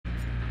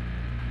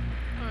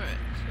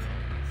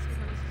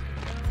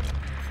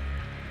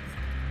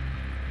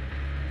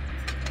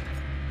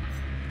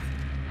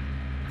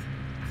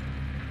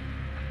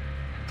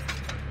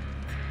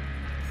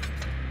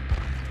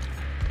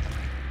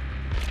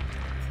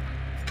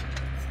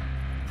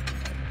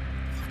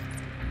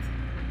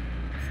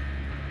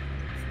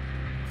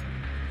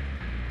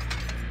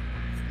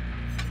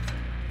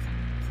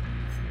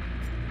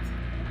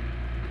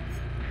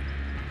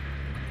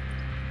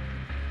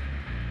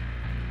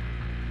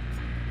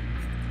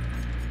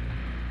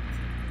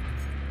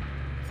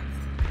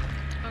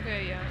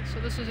Okay, yeah.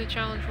 So this is a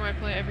challenge where I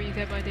play every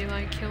Dead by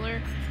Daylight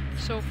killer.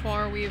 So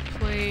far we've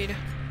played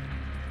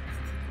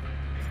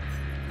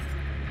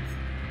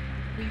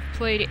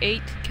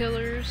 8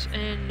 killers,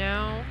 and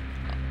now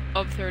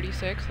of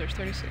 36. There's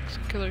 36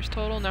 killers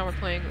total. Now we're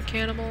playing the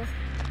Cannibal.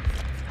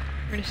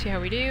 We're gonna see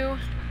how we do.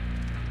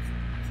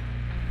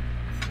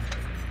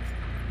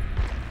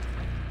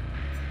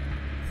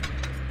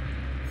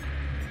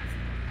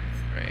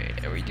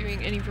 Right, are we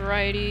doing any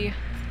variety?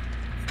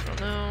 I don't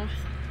know.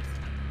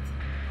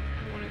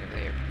 I wanna go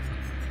there.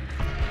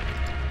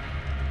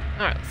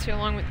 Alright, let's see how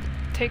long it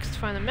takes to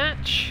find the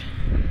match.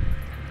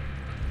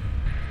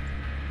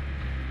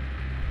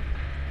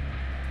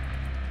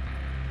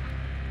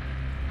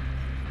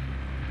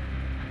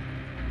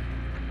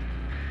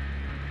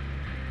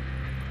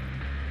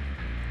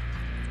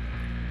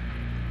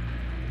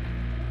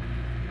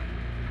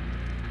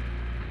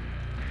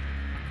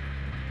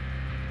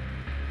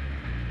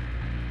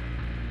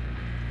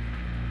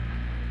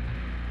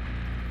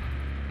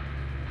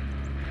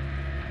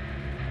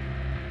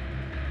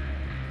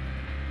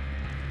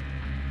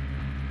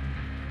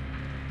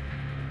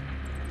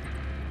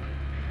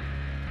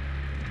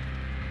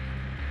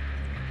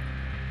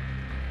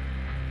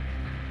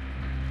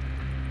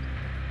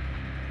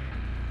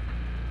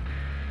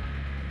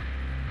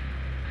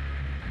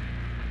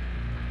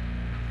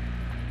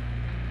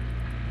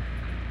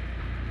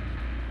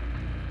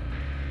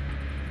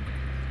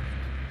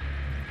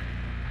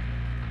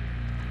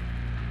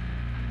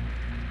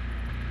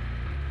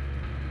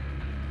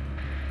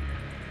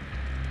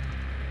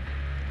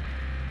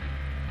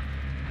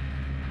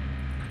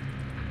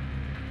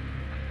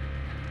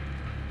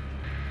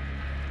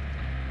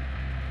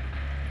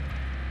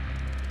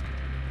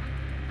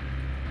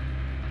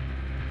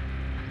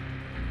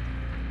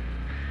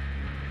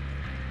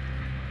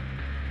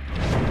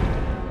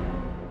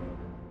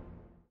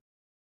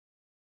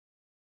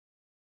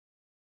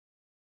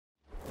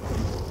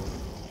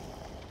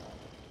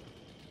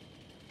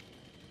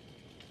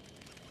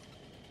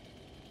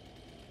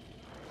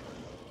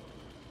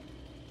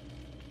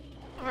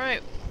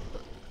 Alright,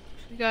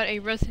 we got a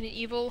Resident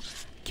Evil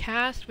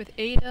cast with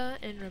Ada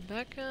and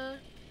Rebecca.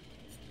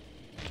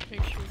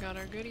 Make sure we got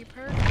our goodie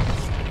perks.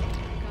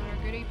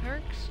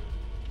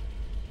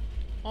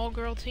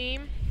 All-girl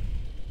team.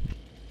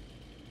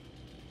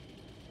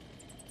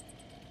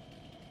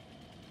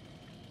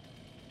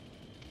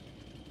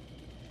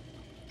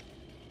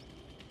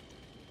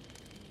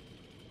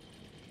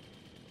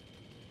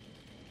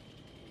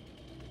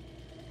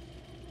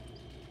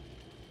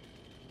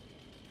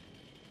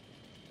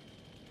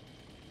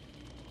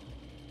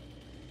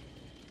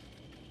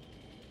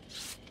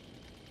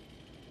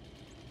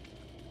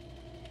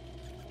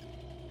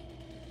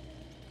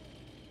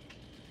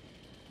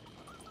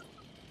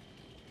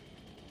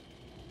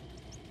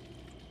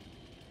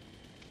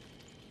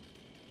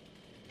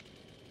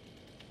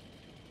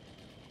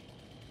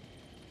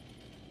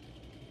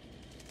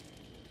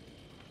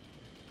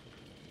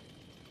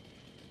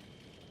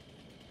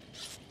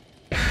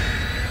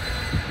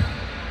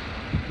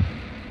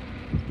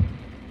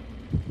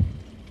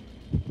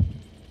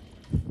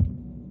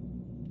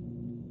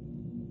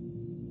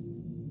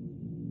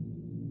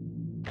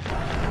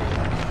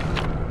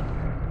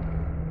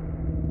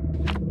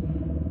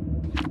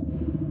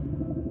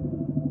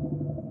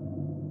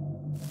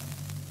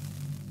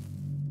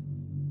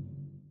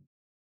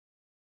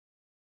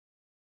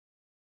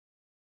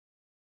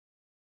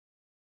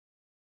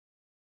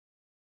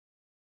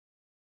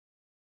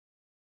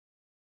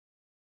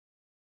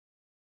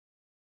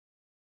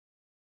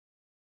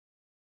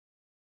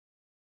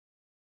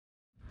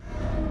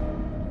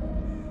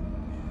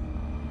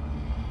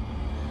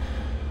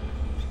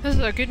 This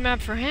is a good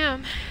map for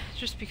him,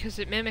 just because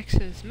it mimics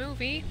his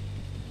movie.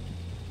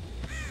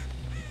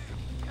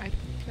 I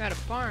got a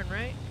barn,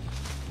 right?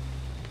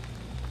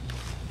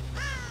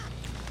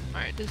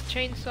 Alright, does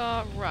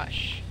chainsaw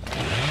rush?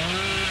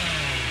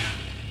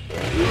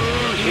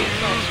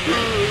 Chainsaw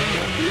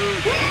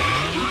sprint.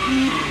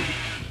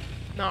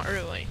 Not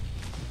really.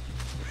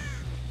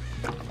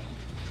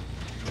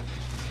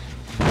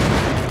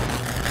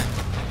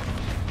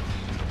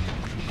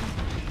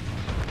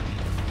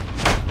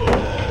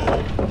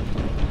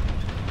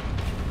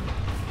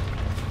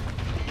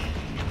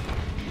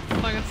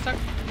 I got stuck.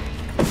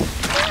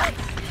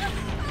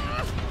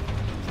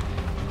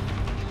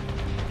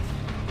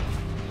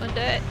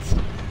 Undead.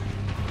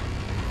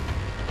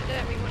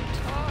 Undead, we want to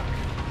talk.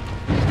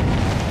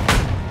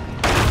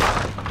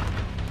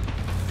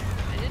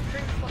 I didn't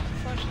bring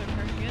flashlight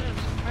perk again. I'm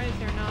surprised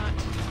they're not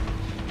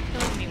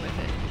killing me with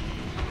it.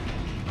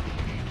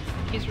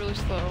 He's really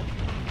slow.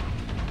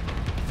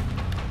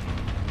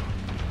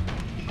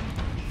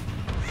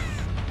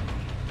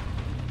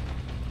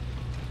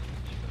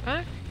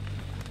 Huh?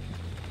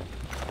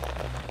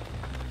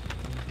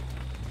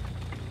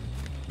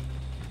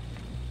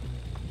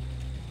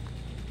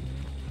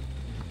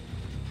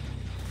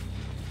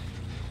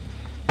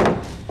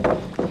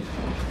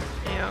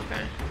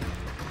 Okay.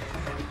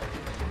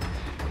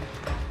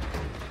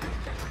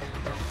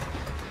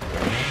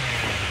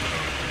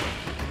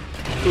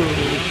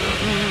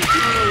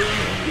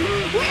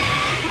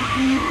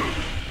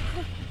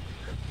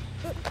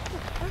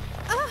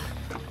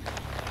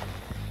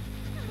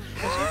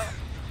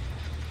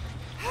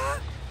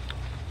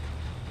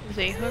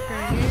 There's a hook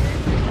right here.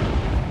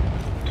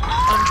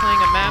 I'm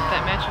playing a map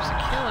that matches a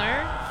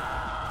killer.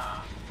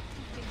 I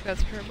think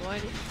that's her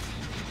blighted.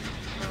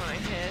 When I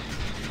hit.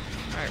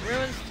 Alright,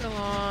 Ruin's still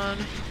on.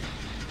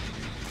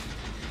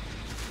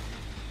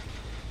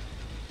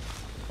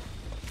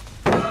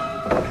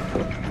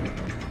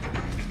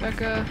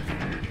 Becca.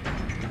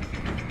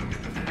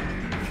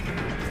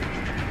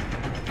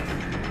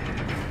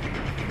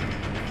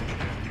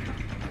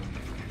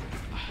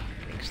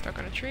 Being stuck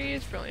on a tree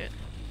is brilliant.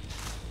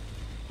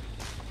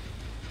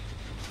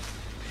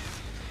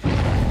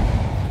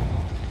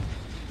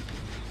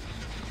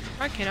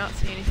 I cannot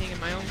see anything in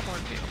my own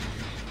cornfield.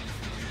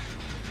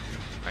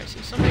 Alright,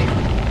 so somebody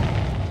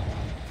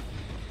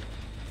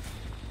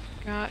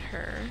got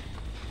her.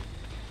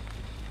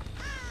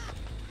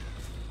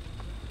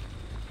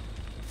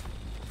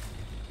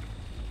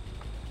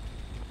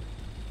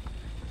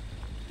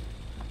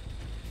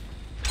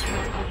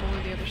 Let's go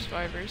bully the other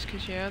survivors,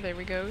 cause yeah, there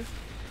we go.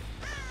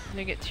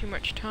 They get too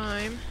much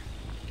time.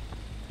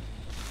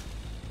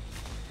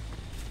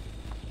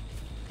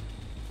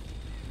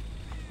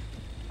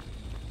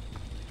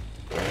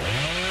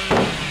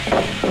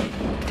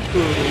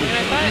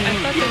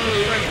 I thought they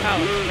destroyed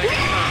pallets,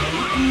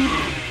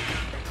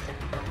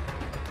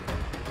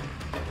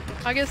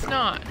 but I guess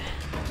not.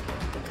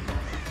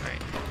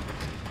 Alright.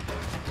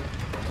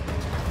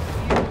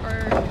 You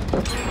are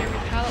doing every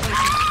pallet like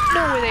you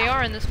know where they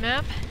are in this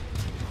map.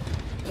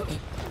 Alright,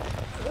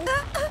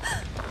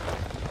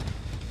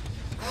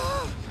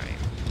 I'm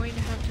going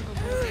to have to go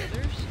bully the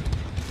others.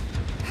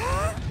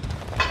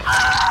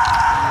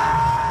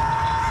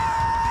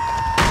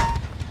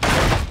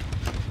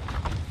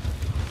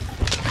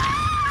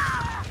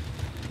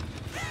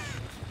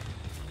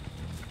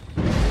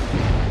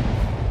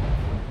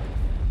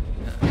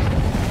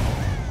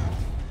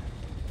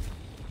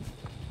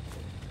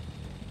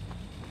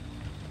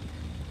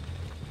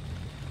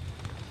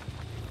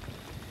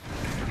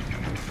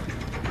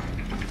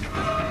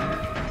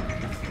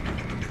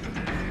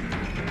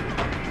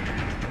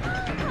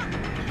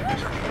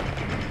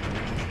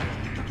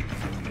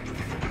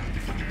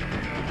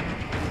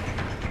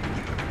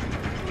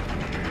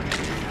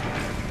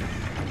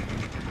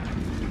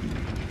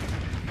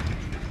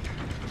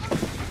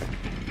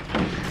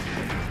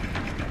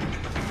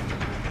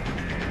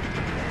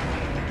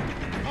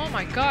 Oh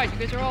my god, you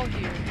guys are all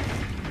here.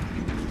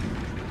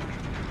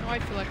 Now I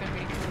feel like I'm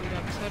getting bullied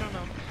up, so I don't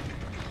know.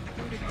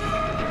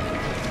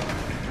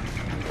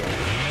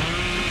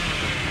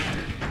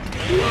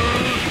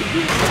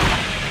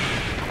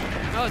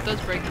 Oh, it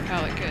does break the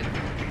pallet, good.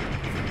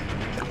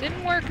 It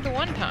didn't work the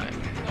one time, so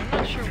I'm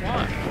not sure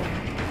why.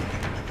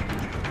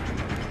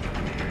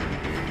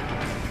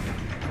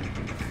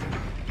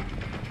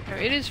 Now,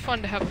 it is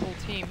fun to have a whole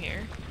team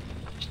here.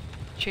 Just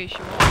chase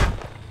you all.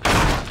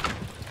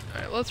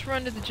 Alright, let's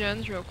run to the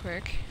gens real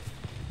quick.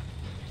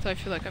 So I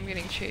feel like I'm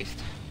getting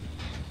chased.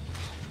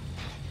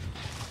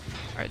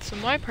 Alright, so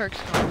my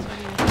perk's gone, so I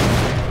need to...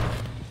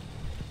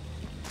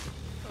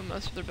 Oh,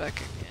 mess with her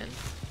back again.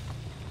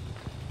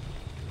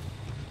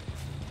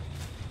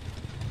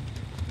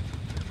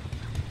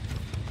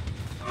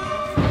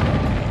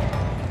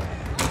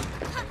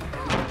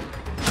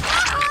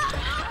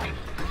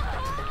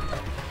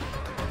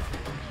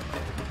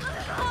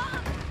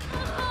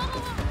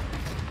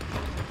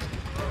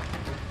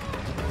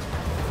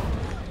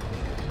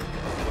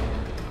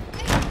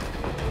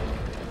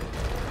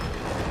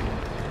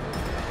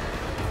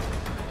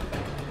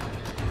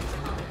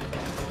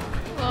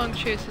 Long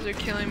chases are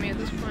killing me at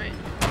this point.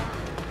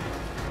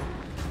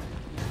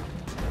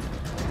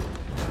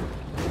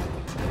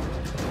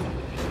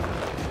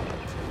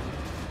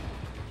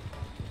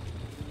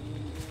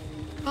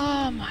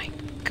 Oh my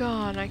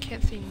god, I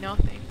can't see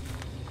nothing.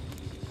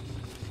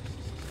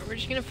 We're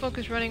just gonna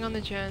focus running on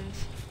the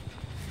gens.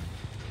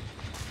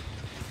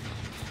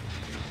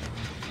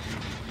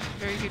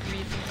 Very good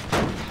reason.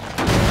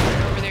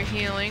 Over there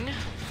healing.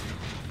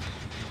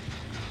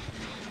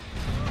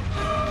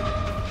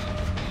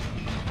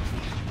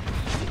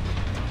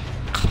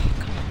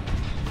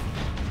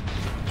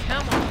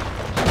 Come on.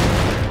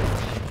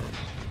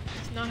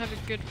 Let's not have a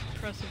good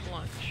impressive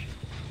lunch.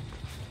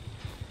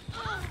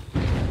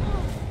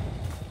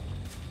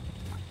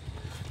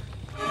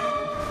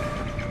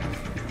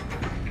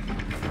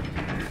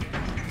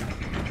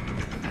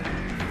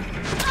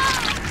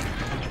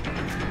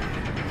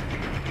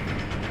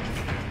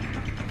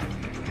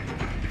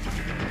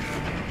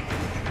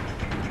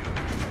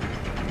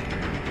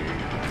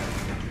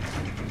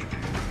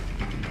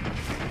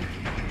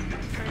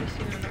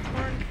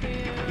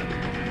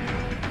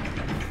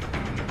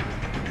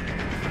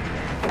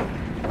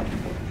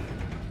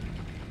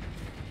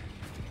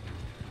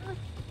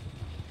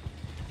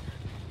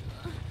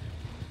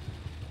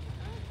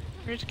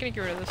 We're just gonna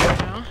get rid of this for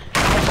now.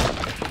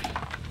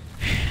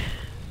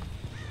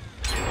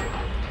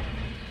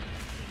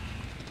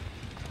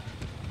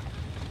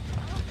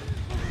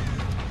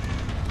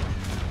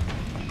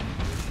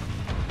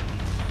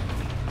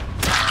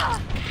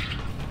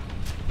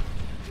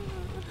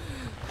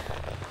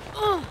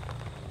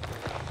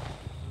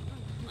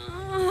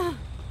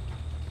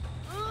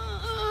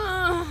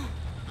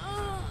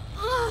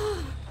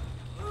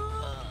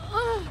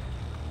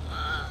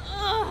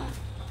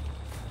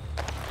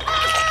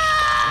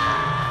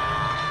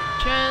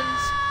 ones.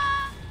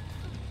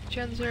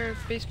 Gens are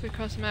basically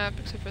across the map,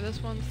 except for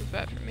this one, so it's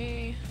bad for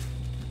me.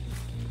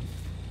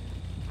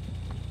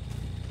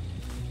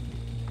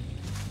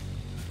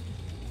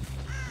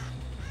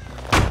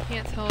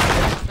 Can't tell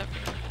if it's up.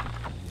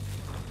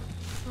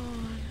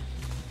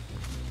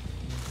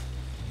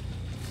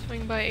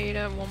 Swing by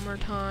Ada one more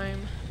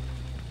time.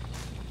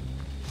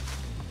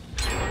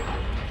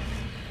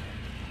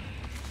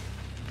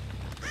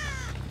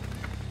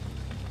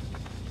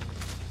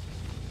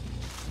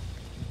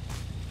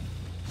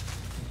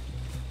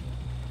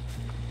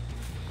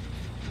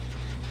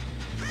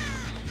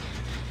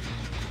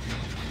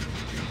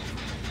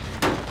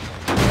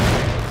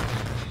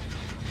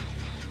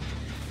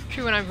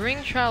 True, when I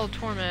bring Child of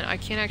Torment, I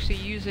can't actually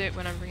use it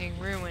when I'm bringing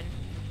Ruin,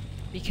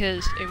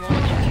 because it won't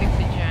let you kick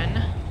the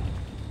gen.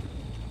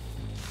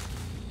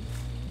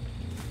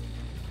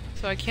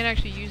 So I can't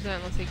actually use that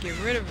unless I get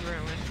rid of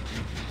Ruin.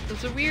 So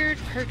it's a weird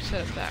perk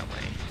setup that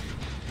way.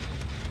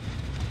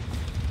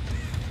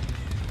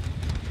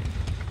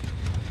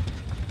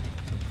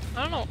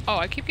 I don't know. Oh,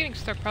 I keep getting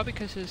stuck probably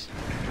because his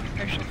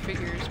actual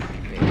figure is pretty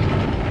big.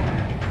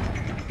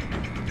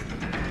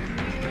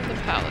 Where are the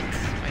pallets,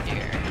 my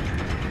dear?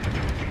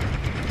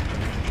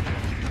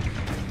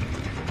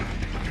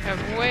 I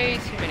have way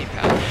too many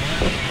pallets.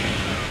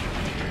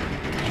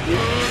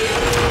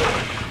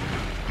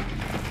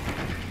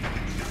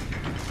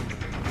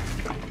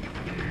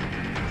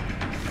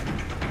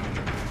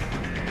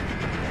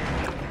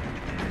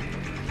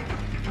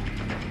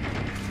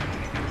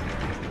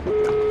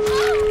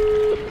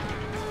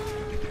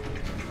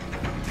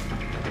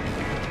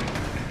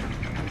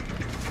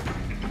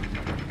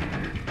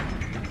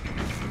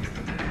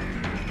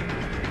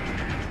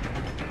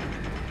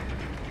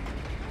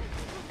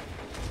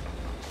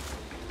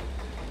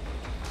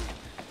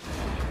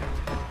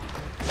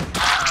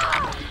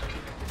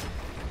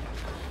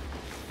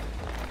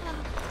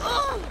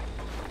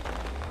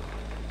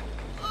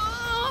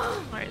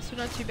 So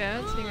not too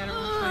bad, seeing I don't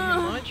want to fight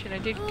him much, and I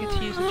did get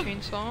to use the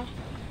chainsaw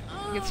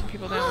to get some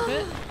people down with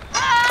it.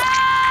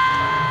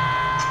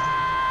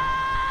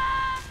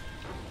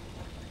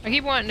 I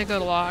keep wanting to go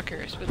to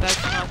lockers, but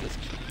that's not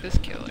this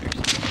killer's.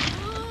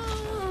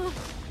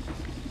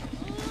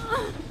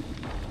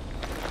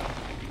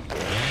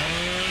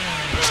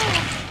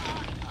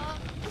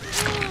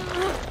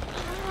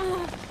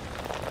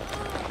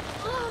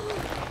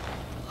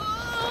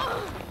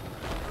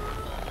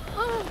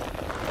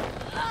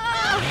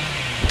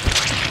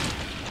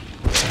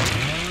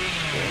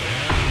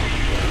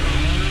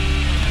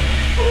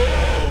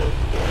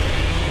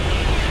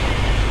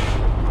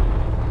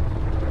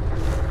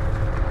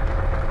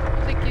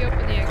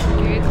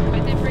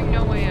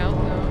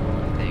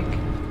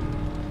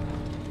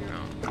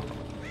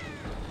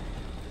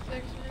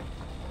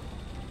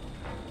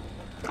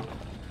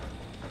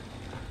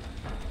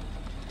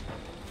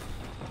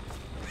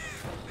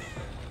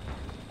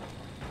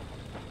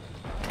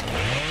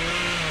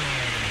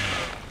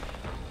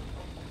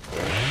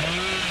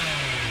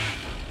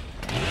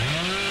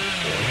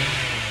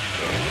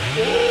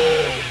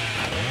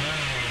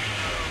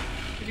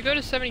 If you go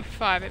to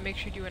 75, it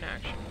makes you do an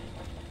action.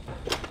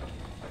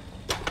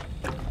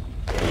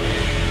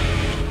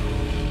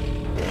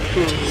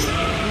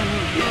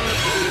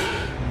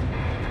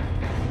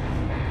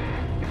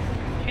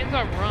 Hands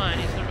on run,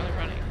 he's not really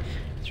running.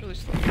 It's really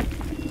slow.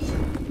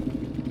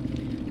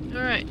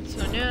 Alright,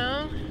 so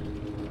now...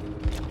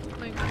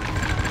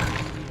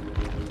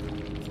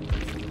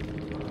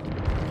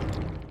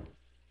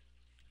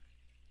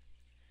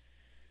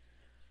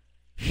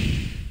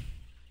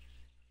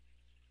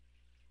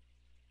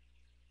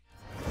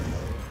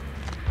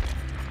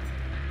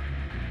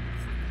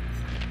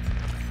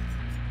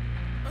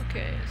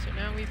 Okay, so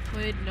now we've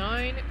played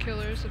 9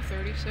 killers of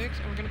 36,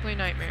 and we're gonna play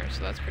Nightmare, so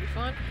that's pretty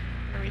fun.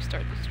 I'm gonna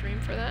restart the stream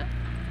for that.